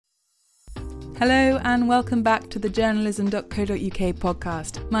Hello and welcome back to the journalism.co.uk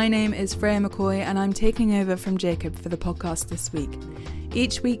podcast. My name is Freya McCoy and I'm taking over from Jacob for the podcast this week.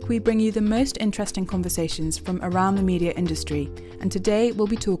 Each week we bring you the most interesting conversations from around the media industry, and today we'll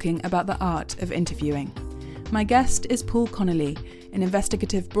be talking about the art of interviewing. My guest is Paul Connolly, an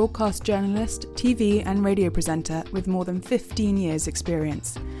investigative broadcast journalist, TV and radio presenter with more than 15 years'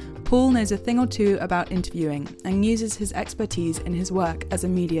 experience. Paul knows a thing or two about interviewing and uses his expertise in his work as a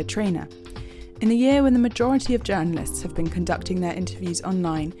media trainer. In the year when the majority of journalists have been conducting their interviews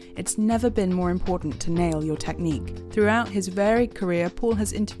online, it's never been more important to nail your technique. Throughout his varied career, Paul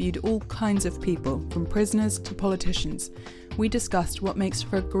has interviewed all kinds of people, from prisoners to politicians. We discussed what makes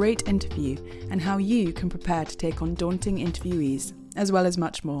for a great interview and how you can prepare to take on daunting interviewees, as well as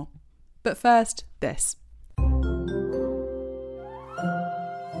much more. But first, this.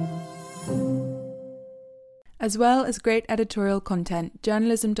 As well as great editorial content,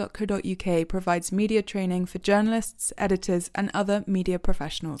 journalism.co.uk provides media training for journalists, editors and other media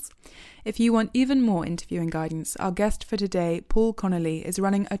professionals. If you want even more interviewing guidance, our guest for today, Paul Connolly, is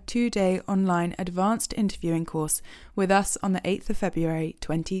running a 2-day online advanced interviewing course with us on the 8th of February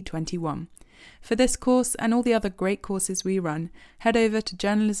 2021. For this course and all the other great courses we run, head over to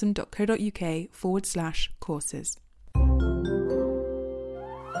journalism.co.uk/courses.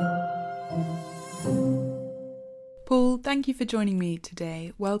 Paul, thank you for joining me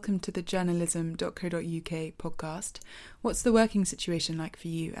today. Welcome to the journalism.co.uk podcast. What's the working situation like for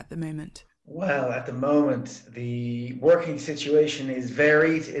you at the moment? Well, at the moment, the working situation is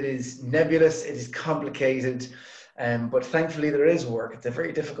varied, it is nebulous, it is complicated, but thankfully there is work. It's a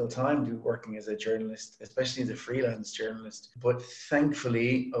very difficult time to be working as a journalist, especially as a freelance journalist. But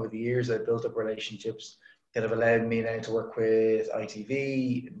thankfully, over the years, I've built up relationships that have allowed me now to work with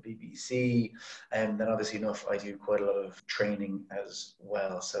ITV and BBC, and then obviously enough, I do quite a lot of training as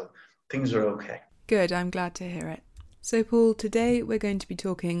well. So things are okay. Good, I'm glad to hear it. So Paul, today we're going to be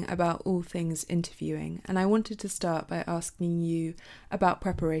talking about all things interviewing, and I wanted to start by asking you about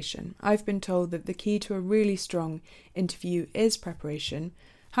preparation. I've been told that the key to a really strong interview is preparation.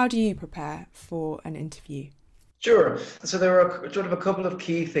 How do you prepare for an interview? Sure. So there are sort of a couple of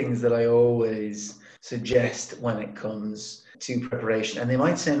key things that I always suggest when it comes to preparation. And they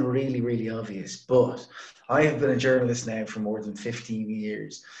might sound really, really obvious, but I have been a journalist now for more than 15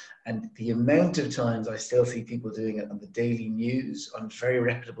 years. And the amount of times I still see people doing it on the daily news, on very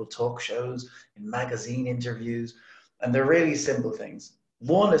reputable talk shows, in magazine interviews. And they're really simple things.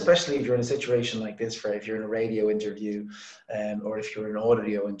 One, especially if you're in a situation like this, if you're in a radio interview or if you're in an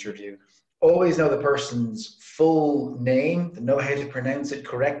audio interview, always know the person's full name, know how to pronounce it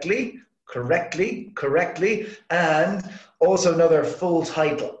correctly, and also know their full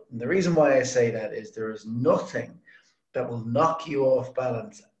title. And the reason why I say that is there is nothing that will knock you off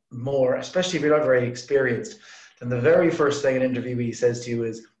balance more, especially if you're not very experienced, than the very first thing an interviewee says to you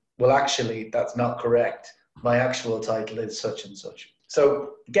is, well, actually, that's not correct. My actual title is such and such.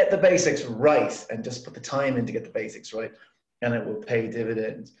 So get the basics right and just put the time in to get the basics right, and it will pay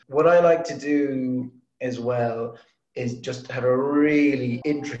dividends. What I like to do as well is just have a really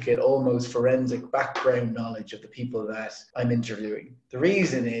intricate, almost forensic background knowledge of the people that I'm interviewing. The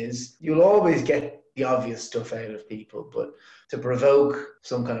reason is you'll always get the obvious stuff out of people, but to provoke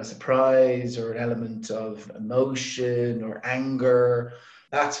some kind of surprise or an element of emotion or anger,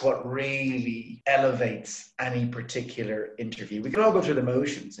 that's what really elevates any particular interview. We can all go through the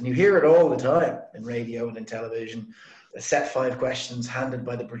motions, and you hear it all the time in radio and in television. A set 5 questions handed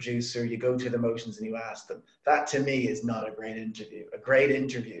by the producer, you go through the motions and you ask them. That to me is not a great interview. A great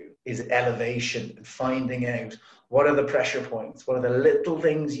interview is elevation and finding out what are the pressure points, what are the little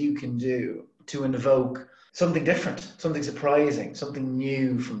things you can do to invoke something different, something surprising, something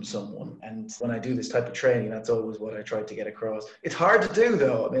new from someone. And when I do this type of training, that's always what I try to get across. It's hard to do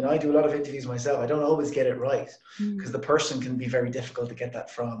though. I mean, I do a lot of interviews myself. I don't always get it right because the person can be very difficult to get that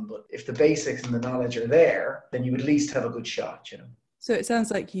from. But if the basics and the knowledge are there, then you at least have a good shot, you know. So it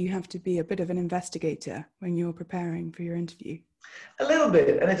sounds like you have to be a bit of an investigator when you're preparing for your interview. A little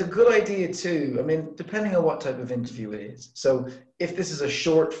bit, and it's a good idea too. I mean, depending on what type of interview it is. So if this is a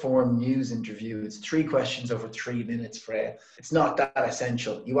short form news interview, it's 3 questions over 3 minutes, Freya. It's not that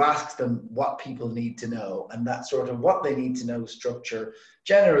essential. You ask them what people need to know, and that sort of what they need to know structure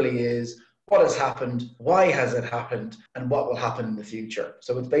generally is what has happened, why has it happened, and what will happen in the future.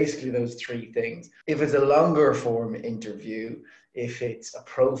 So it's basically those 3 things. If it's a longer form interview, if it's a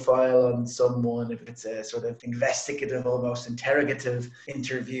profile on someone, if it's a sort of investigative, almost interrogative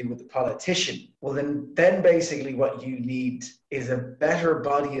interview with a politician, well, then basically what you need is a better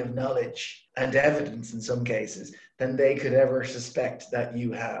body of knowledge and evidence in some cases than they could ever suspect that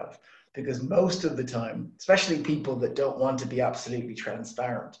you have. because most of the time, especially people that don't want to be absolutely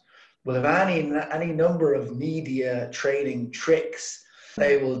transparent, will have any number of media training tricks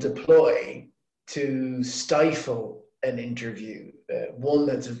they will deploy to stifle an interview. One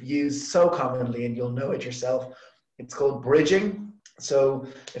that's used so commonly, and you'll know it yourself, it's called bridging. So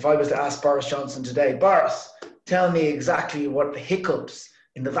if I was to ask Boris Johnson today, Boris, tell me exactly what the hiccups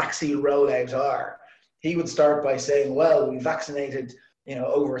in the vaccine rollout are, he would start by saying, well, we vaccinated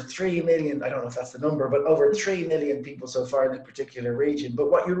over 3 million, I don't know if that's the number, but over 3 million people so far in a particular region.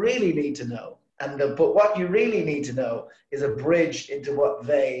 But what you really need to know, is a bridge into what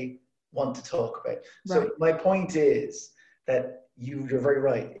they want to talk about. Right. So my point is that you're very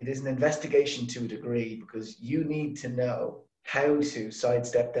right. It is an investigation to a degree, because you need to know how to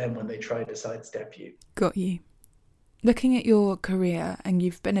sidestep them when they try to sidestep you. Got you. Looking at your career, and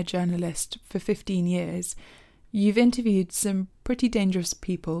you've been a journalist for 15 years, you've interviewed some pretty dangerous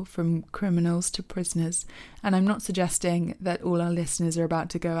people, from criminals to prisoners, and I'm not suggesting that all our listeners are about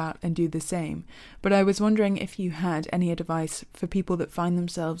to go out and do the same, but I was wondering if you had any advice for people that find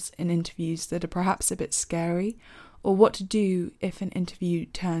themselves in interviews that are perhaps a bit scary, or what to do if an interview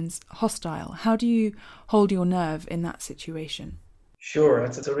turns hostile. How do you hold your nerve in that situation? Sure,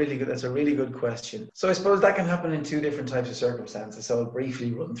 that's a really good question. So I suppose that can happen in two different types of circumstances. So I'll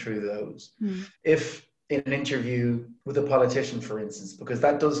briefly run through those. If in an interview with a politician, for instance, because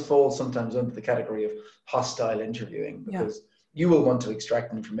that does fall sometimes under the category of hostile interviewing, because you will want to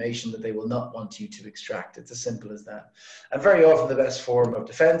extract information that they will not want you to extract. It's as simple as that. And very often the best form of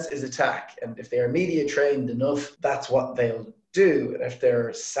defense is attack. And if they are media trained enough, that's what they'll do. And if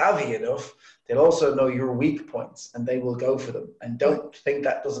they're savvy enough, they'll also know your weak points and they will go for them. And don't think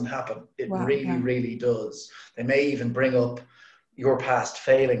that doesn't happen. It really does. They may even bring up your past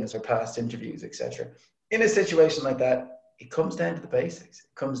failings or past interviews, etc. In a situation like that, it comes down to the basics.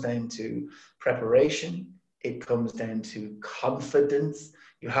 It comes down to preparation. It comes down to confidence.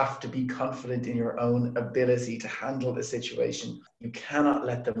 You have to be confident in your own ability to handle the situation. You cannot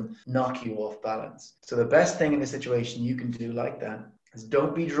let them knock you off balance. So the best thing in a situation you can do like that is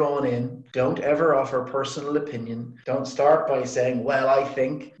don't be drawn in. Don't ever offer personal opinion. Don't start by saying, well, I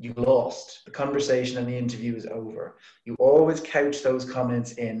think you lost. The conversation and the interview is over. You always couch those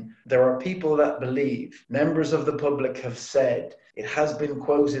comments in, there are people that believe, members of the public have said, it has been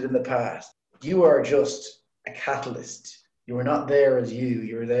quoted in the past. You are just a catalyst. You are not there as you.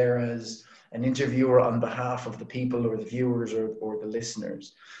 You're there as an interviewer on behalf of the people or the viewers or the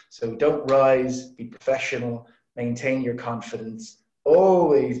listeners. So don't rise, be professional, maintain your confidence.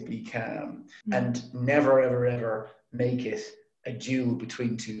 Always be calm and never, ever, ever make it a duel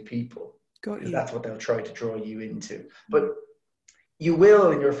between two people. Because that's what they'll try to draw you into. But you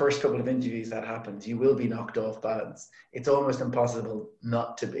will, in your first couple of interviews, that happens. You will be knocked off balance. It's almost impossible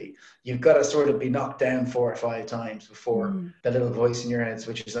not to be. You've got to sort of be knocked down 4 or 5 times before the little voice in your head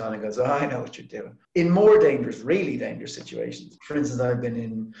switches on and goes, oh, I know what you're doing. In more dangerous, really dangerous situations. For instance,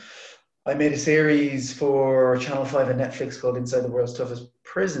 I made a series for Channel 5 and Netflix called Inside the World's Toughest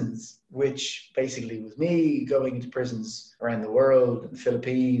Prisons, which basically was me going into prisons around the world, in the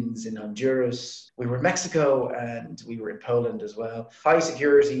Philippines, in Honduras. We were in Mexico and we were in Poland as well. High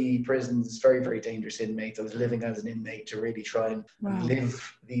security prisons, very, very dangerous inmates. I was living as an inmate to really try and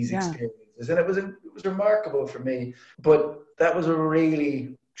live these experiences. And it was remarkable for me. But that was a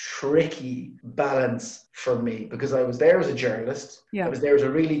really tricky balance for me, because I was there as a journalist. I was there as a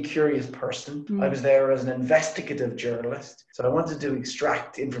really curious person. I was there as an investigative journalist. So I wanted to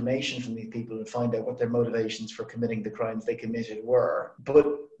extract information from these people and find out what their motivations for committing the crimes they committed were. But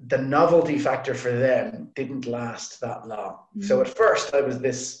the novelty factor for them didn't last that long. So at first I was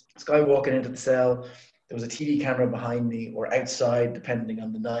this guy walking into the cell. There was a TV camera behind me or outside, depending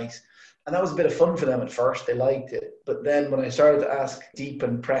on the night. And that was a bit of fun for them at first. They liked it. But then when I started to ask deep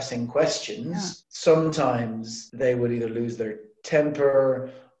and pressing questions, sometimes they would either lose their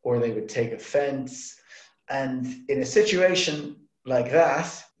temper or they would take offense. And in a situation like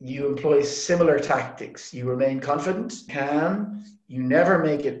that, you employ similar tactics. You remain confident, calm. You never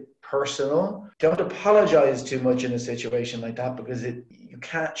make it personal. Don't apologize too much in a situation like that, because you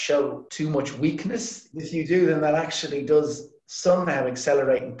can't show too much weakness. If you do, then that actually does somehow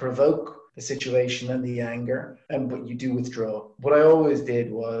accelerate and provoke the situation and the anger, but you do withdraw. What I always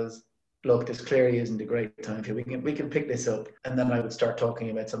did was, look, this clearly isn't a great time for you. We can pick this up. And then I would start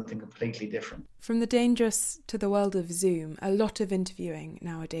talking about something completely different. From the dangerous to the world of Zoom, a lot of interviewing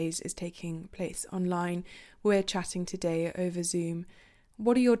nowadays is taking place online. We're chatting today over Zoom.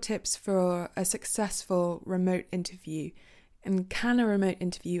 What are your tips for a successful remote interview? And can a remote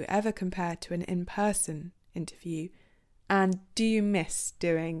interview ever compare to an in-person interview? And do you miss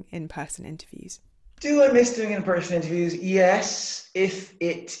doing in-person interviews? Do I miss doing in-person interviews? Yes, if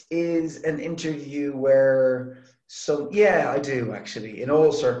it is an interview where yeah, I do actually, in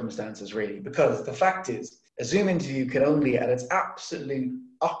all circumstances really, because the fact is, a Zoom interview can only, at its absolute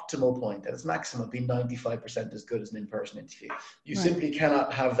optimal point, at its maximum, be 95% as good as an in-person interview. You Right. simply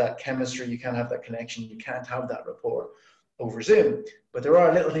cannot have that chemistry, you can't have that connection, you can't have that rapport over Zoom. But there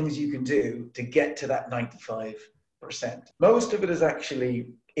are little things you can do to get to that 95%. Most of it is actually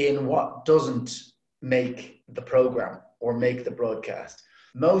in what doesn't make the program or make the broadcast.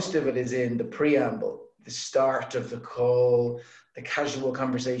 Most of it is in the preamble, the start of the call, the casual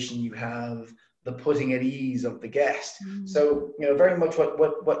conversation you have, the putting at ease of the guest. So, very much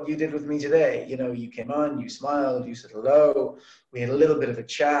what you did with me today. You came on, you smiled, you said hello, we had a little bit of a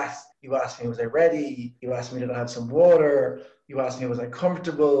chat. You asked me, was I ready? You asked me, did I have some water? You asked me, was I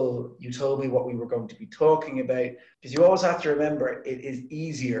comfortable? You told me what we were going to be talking about. Because you always have to remember, it is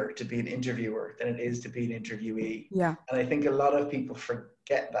easier to be an interviewer than it is to be an interviewee. Yeah. And I think a lot of people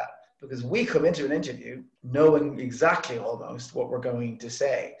forget that, because we come into an interview knowing exactly almost what we're going to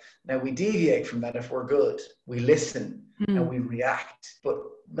say. Now, we deviate from that if we're good. We listen and we react, but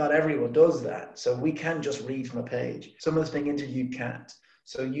not everyone does that. So we can just read from a page. Some of us being interviewed can't.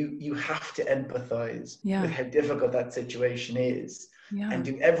 So you have to empathize with how difficult that situation is and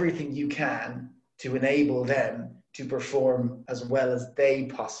do everything you can to enable them to perform as well as they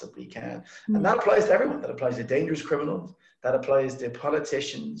possibly can. And that applies to everyone. That applies to dangerous criminals. That applies to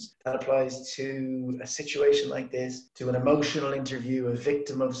politicians. That applies to a situation like this, to an emotional interview, a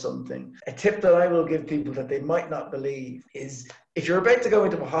victim of something. A tip that I will give people that they might not believe is, if you're about to go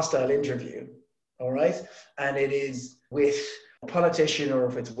into a hostile interview, all right, and it is with a politician or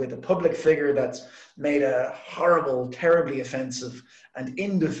if it's with a public figure that's made a horrible, terribly offensive and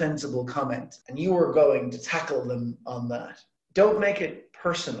indefensible comment, and you are going to tackle them on that, don't make it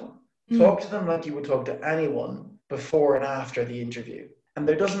personal. Talk to them like you would talk to anyone before and after the interview. And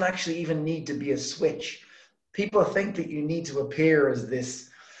there doesn't actually even need to be a switch. People think that you need to appear as this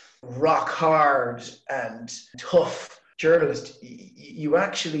rock hard and tough journalist. You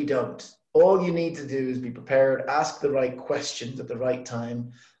actually don't. All you need to do is be prepared, ask the right questions at the right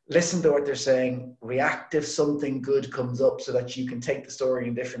time, listen to what they're saying, react if something good comes up so that you can take the story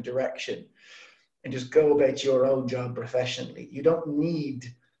in a different direction, and just go about your own job professionally. You don't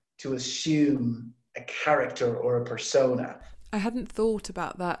need to assume a character or a persona. I hadn't thought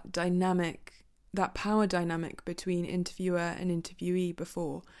about that dynamic, that power dynamic between interviewer and interviewee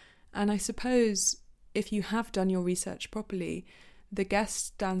before. And I suppose if you have done your research properly, the guest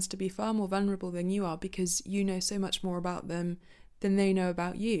stands to be far more vulnerable than you are, because you know so much more about them than they know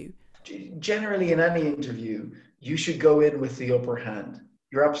about you. Generally, in any interview, you should go in with the upper hand.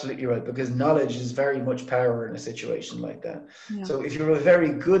 You're absolutely right, because knowledge is very much power in a situation like that. Yeah. So if you're a very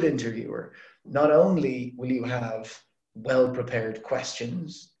good interviewer, not only will you have well-prepared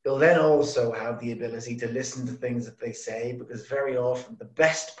questions, you'll then also have the ability to listen to things that they say, because very often the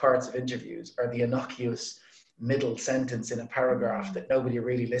best parts of interviews are the innocuous middle sentence in a paragraph that nobody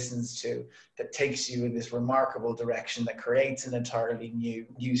really listens to, that takes you in this remarkable direction, that creates an entirely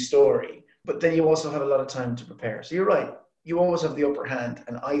new story. But then you also have a lot of time to prepare. So you're right. You always have the upper hand.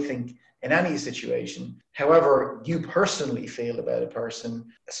 And I think in any situation, however you personally feel about a person,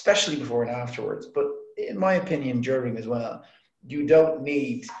 especially before and afterwards, but in my opinion, during as well, you don't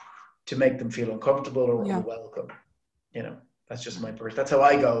need to make them feel uncomfortable or unwelcome. That's just my person. That's how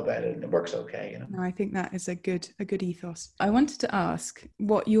I go about it, and it works okay. No, I think that is a good ethos. I wanted to ask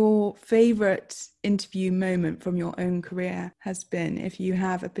what your favorite interview moment from your own career has been. If you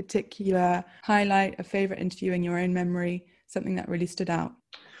have a particular highlight, a favorite interview in your own memory, something that really stood out.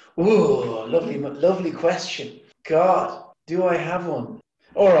 Ooh, lovely question. God, do I have one?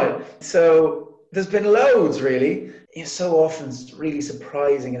 All right. So there's been loads, really. So often really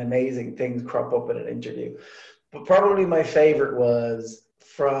surprising and amazing things crop up in an interview. But probably my favorite was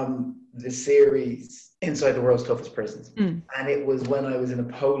from the series Inside the World's Toughest Prisons. And it was when I was in a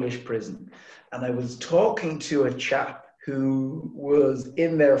Polish prison. And I was talking to a chap who was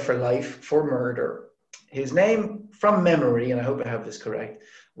in there for life for murder. His name, from memory, and I hope I have this correct,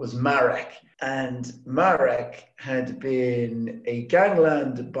 was Marek. And Marek had been a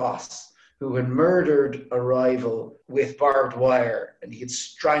gangland boss who had murdered a rival with barbed wire, and he had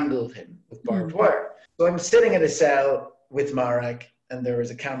strangled him with barbed wire. So I'm sitting in a cell with Marek, and there is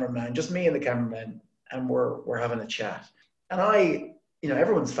a cameraman, just me and the cameraman, and we're having a chat. And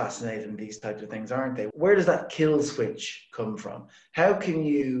everyone's fascinated in these types of things, aren't they? Where does that kill switch come from? How can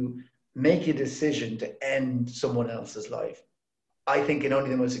you make a decision to end someone else's life? I think in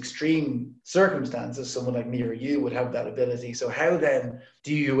only the most extreme circumstances, someone like me or you would have that ability. So how then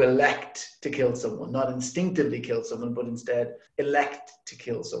do you elect to kill someone? Not instinctively kill someone, but instead elect to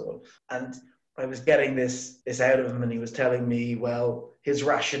kill someone. And I was getting this out of him, and he was telling me, well, his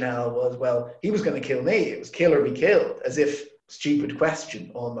rationale was, well, he was going to kill me. It was kill or be killed, as if stupid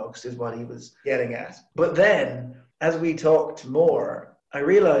question almost is what he was getting at. But then as we talked more, I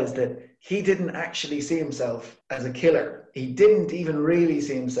realized that he didn't actually see himself as a killer. He didn't even really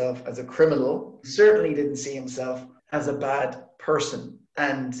see himself as a criminal. He certainly didn't see himself as a bad person.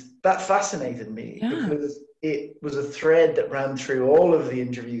 And that fascinated me because it was a thread that ran through all of the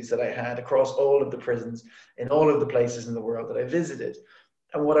interviews that I had across all of the prisons in all of the places in the world that I visited.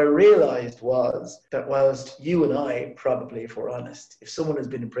 And what I realized was that whilst you and I, probably, if we're honest, if someone has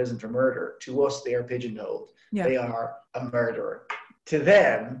been in prison for murder, to us, they are pigeonholed. Yeah. They are a murderer. To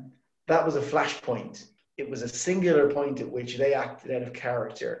them, that was a flashpoint. It was a singular point at which they acted out of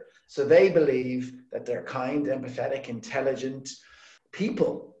character. So they believe that they're kind, empathetic, intelligent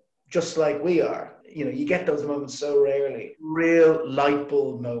people, just like we are. You know, you get those moments so rarely. Real light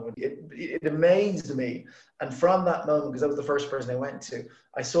bulb moment. It amazed me. And from that moment, because I was the first person I went to,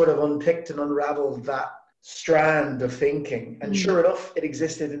 I sort of unpicked and unraveled that strand of thinking. And sure enough, it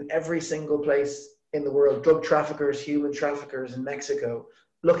existed in every single place in the world. Drug traffickers, human traffickers in Mexico,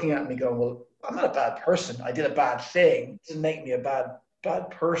 looking at me going, well, I'm not a bad person. I did a bad thing. It doesn't make me a bad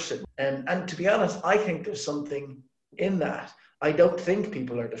person. And to be honest, I think there's something in that. I don't think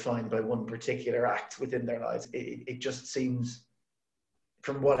people are defined by one particular act within their lives. It just seems,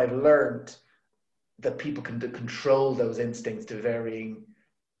 from what I've learned, that people can control those instincts to varying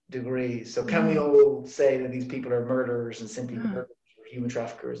degrees. So can we all say that these people are murderers and simply murderers, or human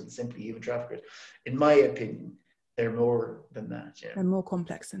traffickers and simply human traffickers? In my opinion, they're more than that. Yeah. They're more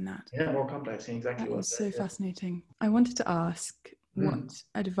complex than that. Yeah, more complex. Exactly. That was so fascinating. I wanted to ask what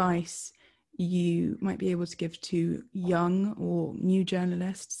advice you might be able to give to young or new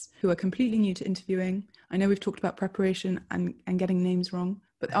journalists who are completely new to interviewing. I know we've talked about preparation and getting names wrong,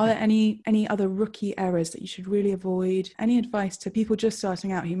 but are there any other rookie errors that you should really avoid? Any advice to people just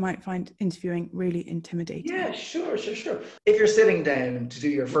starting out who might find interviewing really intimidating? Yeah, sure. If you're sitting down to do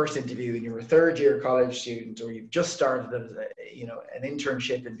your first interview and you're a third-year college student, or you've just started an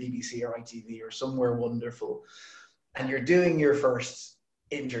internship in BBC or ITV or somewhere wonderful, and you're doing your first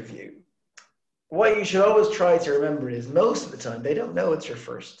interview, what you should always try to remember is most of the time they don't know it's your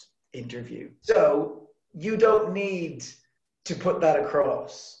first interview. So you don't need to put that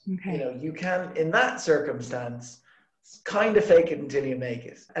across. Okay. You know, you can, in that circumstance, kind of fake it until you make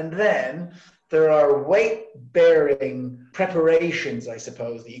it. And then there are weight-bearing preparations, I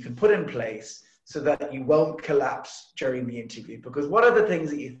suppose, that you can put in place so that you won't collapse during the interview. Because what are the things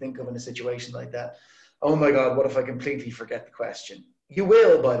that you think of in a situation like that? Oh my God, what if I completely forget the question? You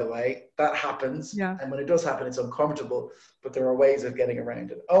will, by the way, that happens. Yeah. And when it does happen, it's uncomfortable, but there are ways of getting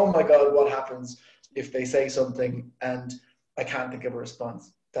around it. Oh my God, what happens if they say something and I can't think of a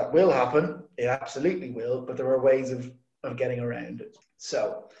response? That will happen. It absolutely will, but there are ways of getting around it.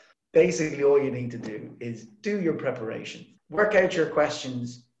 So basically all you need to do is do your preparation. Work out your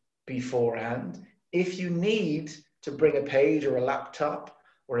questions beforehand. If you need to bring a page or a laptop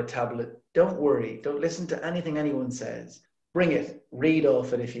or a tablet, don't worry. Don't listen to anything anyone says. Bring it, read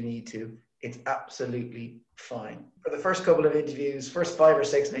off it if you need to. It's absolutely fine. For the first couple of interviews, first 5 or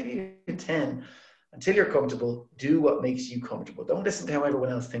 6, maybe even 10, until you're comfortable, do what makes you comfortable. Don't listen to how everyone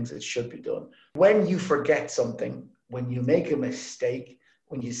else thinks it should be done. When you forget something, when you make a mistake,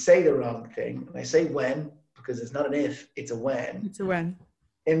 when you say the wrong thing, and I say when, because it's not an if, it's a when. It's a when.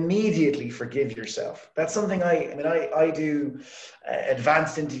 Immediately forgive yourself. That's something I do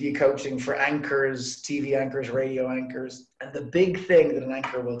advanced interview coaching for anchors, TV anchors, radio anchors. And the big thing that an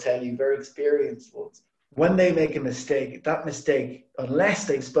anchor will tell you, very experienced ones, when they make a mistake, that mistake, unless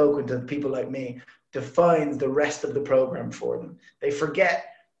they've spoken to people like me, defines the rest of the program for them. They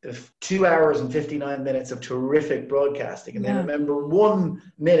forget the 2 hours and 59 minutes of terrific broadcasting, and they remember 1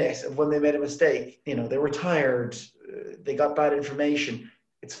 minute of when they made a mistake. You know, they were tired, they got bad information.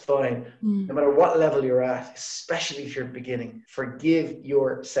 It's fine. No matter what level you're at, especially if you're beginning, forgive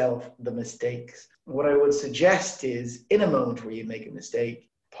yourself the mistakes. What I would suggest is, in a moment where you make a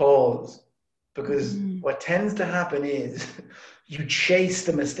mistake, pause. Because what tends to happen is you chase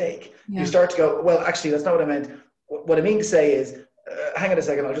the mistake. You start to go, well, actually, that's not what I meant. What I mean to say is, hang on a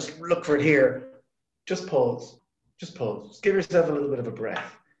second, I'll just look for it here. Just pause. Just pause. Just give yourself a little bit of a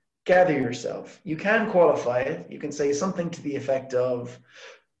breath. Gather yourself. You can qualify it. You can say something to the effect of,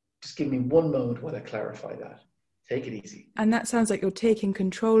 just give me 1 moment while I clarify that. take it easy. And that sounds like you're taking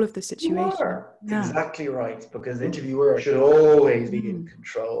control of the You situation. are Yeah. exactly right, because the interviewer should always be in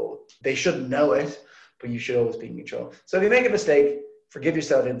control. They shouldn't know it, but you should always be in control. So if you make a mistake, forgive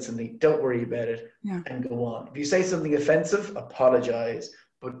yourself instantly. Don't worry about it, and go on. If you say something offensive, apologize,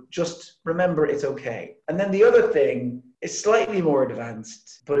 but just remember it's okay. And then the other thing is slightly more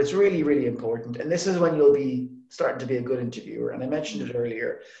advanced, but it's really, really important. And this is when you'll be starting to be a good interviewer. And I mentioned it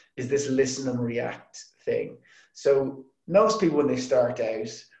earlier, is this listen and react thing. So most people, when they start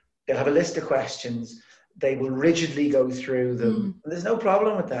out, they'll have a list of questions. They will rigidly go through them. And there's no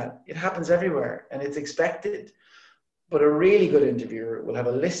problem with that. It happens everywhere and it's expected. But a really good interviewer will have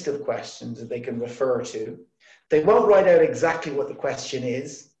a list of questions that they can refer to. They won't write out exactly what the question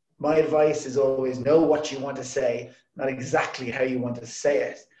is. My advice is always know what you want to say, not exactly how you want to say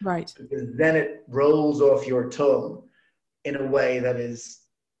it. Right. Because then it rolls off your tongue in a way that is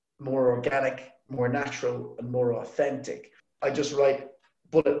more organic, more natural, and more authentic. I just write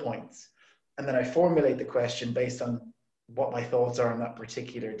bullet points, and then I formulate the question based on what my thoughts are on that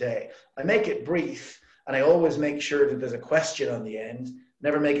particular day. I make it brief, and I always make sure that there's a question on the end.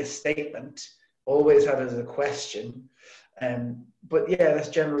 Never make a statement. Always have it as a question. But yeah, that's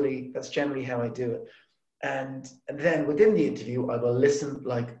generally how I do it. And then within the interview, I will listen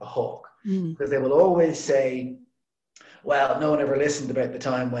like a hawk, because they will always say, well, no one ever listened about the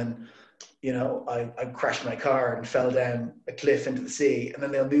time when, you know, I crashed my car and fell down a cliff into the sea, and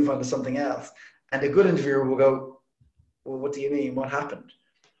then they'll move on to something else. And a good interviewer will go, well, what do you mean? What happened?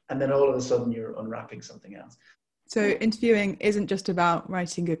 And then all of a sudden you're unwrapping something else. So interviewing isn't just about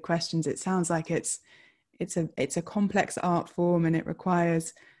writing good questions. It sounds like it's a complex art form, and it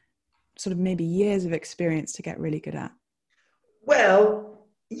requires sort of maybe years of experience to get really good at. Well,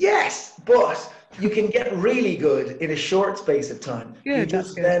 yes, but you can get really good in a short space of time. Good, you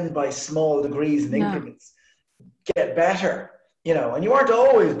just then, by small degrees and increments, get better. You know, and you aren't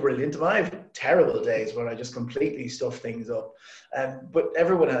always brilliant. I have terrible days when I just completely stuff things up. But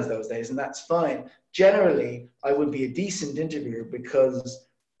everyone has those days, and that's fine. Generally, I would be a decent interviewer because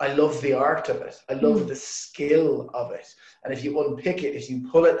I love the art of it. I love the skill of it. And if you unpick it, if you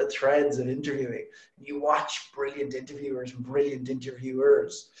pull at the threads of interviewing, you watch brilliant interviewers and brilliant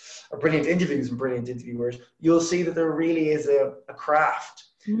interviewers, or brilliant interviews and brilliant interviewers, you'll see that there really is a craft.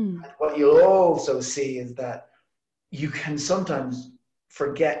 And what you'll also see is that you can sometimes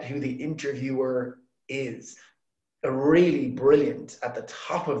forget who the interviewer is. A really brilliant, at the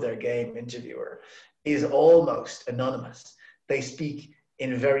top of their game interviewer is almost anonymous. They speak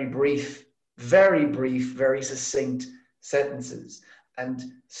in very brief, very succinct sentences and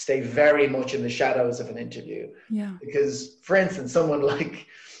stay very much in the shadows of an interview. Yeah. Because, for instance, someone like,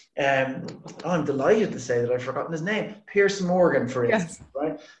 I'm delighted to say that I've forgotten his name, Piers Morgan, for instance,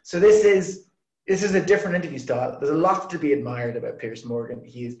 right? So this is a different interview style. There's a lot to be admired about Piers Morgan.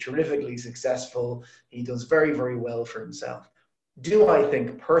 He is terrifically successful. He does very, very well for himself. Do I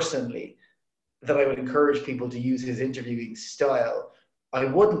think personally that I would encourage people to use his interviewing style? I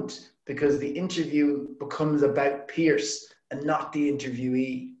wouldn't, because the interview becomes about Piers and not the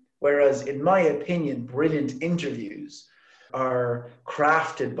interviewee. Whereas, in my opinion, brilliant interviews are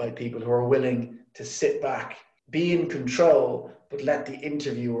crafted by people who are willing to sit back, be in control, but let the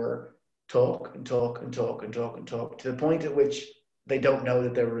interviewer talk and talk and talk and talk and talk to the point at which they don't know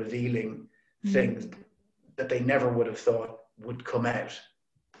that they're revealing things that they never would have thought would come out.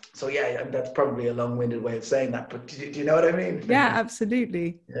 So yeah, that's probably a long-winded way of saying that, but do you know what I mean? Yeah,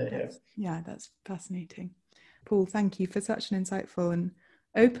 absolutely. Yeah, that's fascinating. Paul, thank you for such an insightful and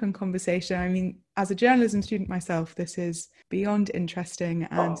open conversation. I mean, as a journalism student myself, this is beyond interesting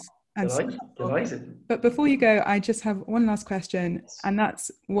and delighted. But before you go, I just have one last question, and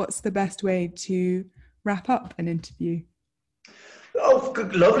that's, what's the best way to wrap up an interview? Oh,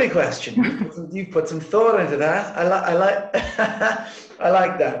 good, lovely question. You've put some thought into that. I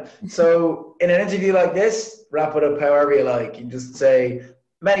like that. So in an interview like this, wrap it up however you like. You just say,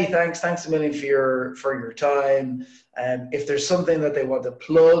 many thanks a million for your time. If there's something that they want to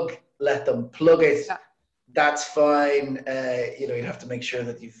plug, let them plug it. Yeah. That's fine. You have to make sure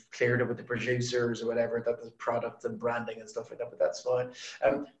that you've cleared it with the producers or whatever, that there's product and branding and stuff like that, but that's fine.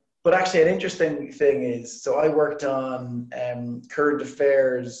 But actually, an interesting thing is, so I worked on current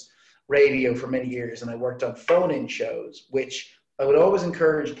affairs radio for many years, and I worked on phone-in shows, which I would always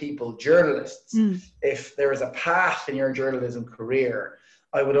encourage people, journalists, if there is a path in your journalism career,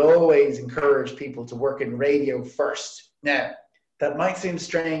 I would always encourage people to work in radio first. Now, that might seem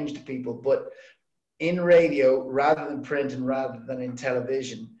strange to people, but in radio, rather than print and rather than in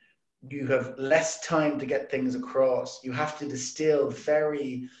television, you have less time to get things across. You have to distill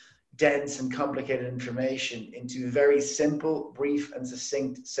very dense and complicated information into very simple, brief, and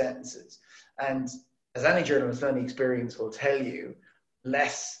succinct sentences. And as any journalist, any experience will tell you,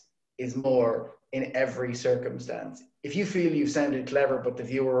 less is more in every circumstance. If you feel you've sounded clever, but the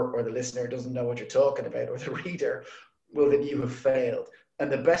viewer or the listener doesn't know what you're talking about, or the reader, well, then you have failed.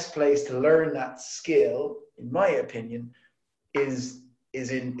 And the best place to learn that skill, in my opinion, is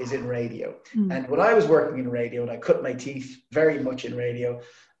in radio. And when I was working in radio, and I cut my teeth very much in radio,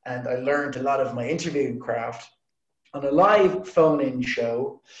 and I learned a lot of my interviewing craft on a live phone-in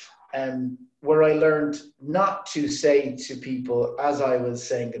show, where I learned not to say to people as I was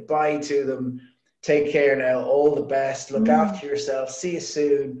saying goodbye to them, take care now, all the best, look after yourself, see you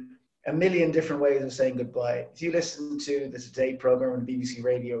soon. A million different ways of saying goodbye. If you listen to the Today program on BBC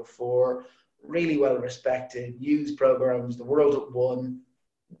Radio 4, really well respected news programs, The World at One,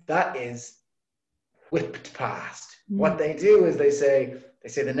 that is whipped past. What they do is they say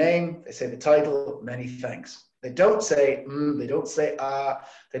the name, they say the title, many thanks. They don't say they don't say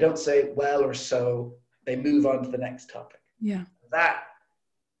they don't say well or so. They move on to the next topic. Yeah. That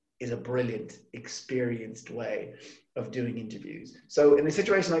is a brilliant, experienced way of doing interviews. So in a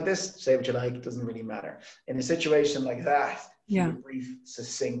situation like this, say what you like, it doesn't really matter. In a situation like that, brief,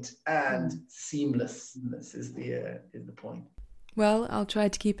 succinct, and seamless is the point. Well, I'll try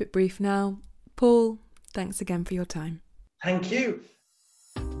to keep it brief now. Paul, thanks again for your time. Thank you.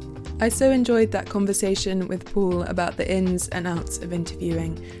 I so enjoyed that conversation with Paul about the ins and outs of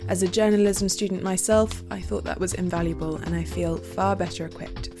interviewing. As a journalism student myself, I thought that was invaluable, and I feel far better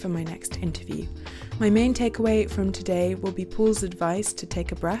equipped for my next interview. My main takeaway from today will be Paul's advice to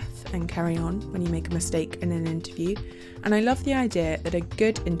take a breath and carry on when you make a mistake in an interview. And I love the idea that a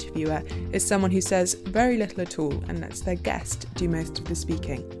good interviewer is someone who says very little at all and lets their guest do most of the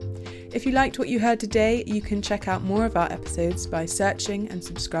speaking. If you liked what you heard today, you can check out more of our episodes by searching and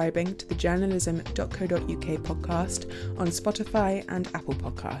subscribing to the journalism.co.uk podcast on Spotify and Apple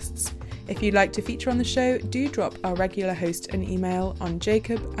Podcasts. If you'd like to feature on the show, do drop our regular host an email on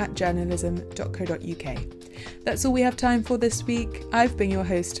jacob@journalism.co.uk. That's all we have time for this week. I've been your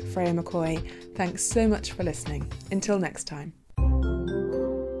host, Freya McCoy. Thanks so much for listening. Until next time.